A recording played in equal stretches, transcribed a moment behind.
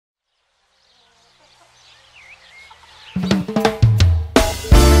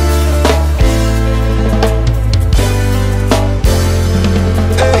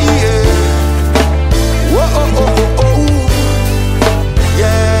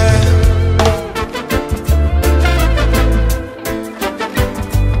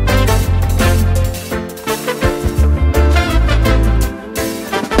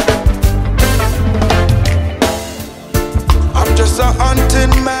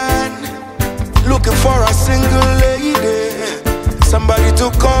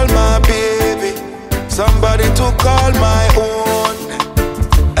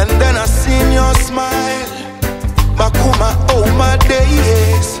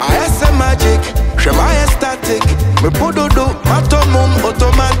Me pododo, matomum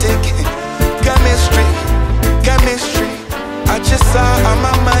automatic. Chemistry, chemistry. I just saw on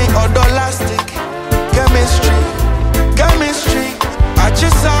my mind odolastic. Chemistry, chemistry. I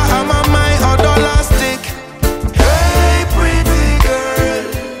just saw on my mind odolastic. Hey, pretty girl,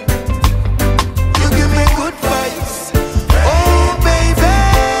 you give me good vibes. Oh, baby,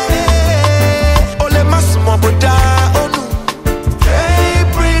 ole masmo boda onu. Hey,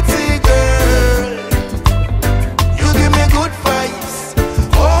 pretty girl, you give me good vibes.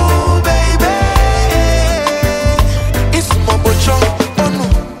 Oh, baby, it's my bocho onu.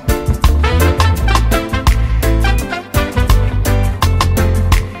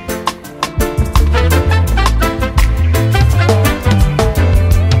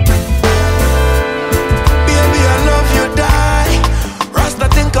 Baby, I love you, die. Rasta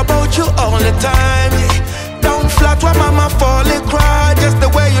think about you all the time. Yeah. Down flat where mama fall and cry. Just the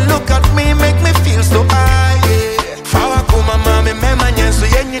way you look at me make me feel so high. Yeah. Fawa kuma mami mema nyenso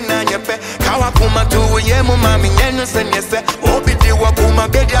yenyi na nyepe. Kawa kuma tu yemu mami nyenyo senyese. Obi diwa kuma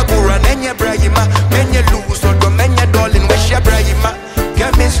bedi agura nenye brahima. Menye luso do menye dolin weshe brahima.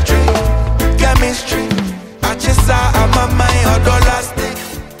 Chemistry, chemistry. I just saw on my mind odolastic.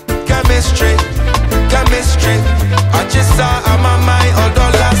 Chemistry, chemistry. I just saw on my mind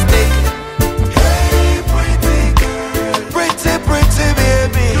odolastic. Hey, pretty girl, pretty, pretty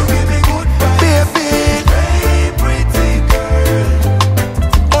baby, you give me good vibes, baby. Hey, pretty girl,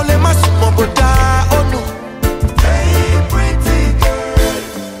 ole masumo boda onu. Hey, pretty girl,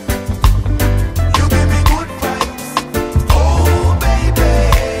 you give me good vibes. Oh, baby,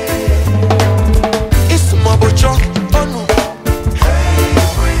 it's my bocho onu. Hey,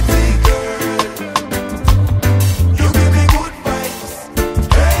 pretty girl, you give me good vibes.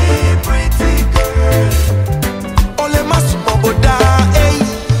 Hey, pretty girl, ole masumo boda, hey.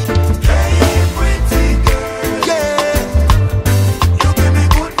 Hey, pretty girl, yeah, you give me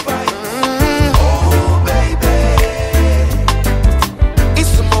good vibes. Oh, baby,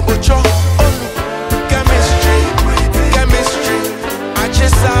 it's my bocho onu. Chemistry, chemistry. I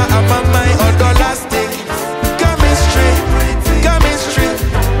just saw on my mind odolastic.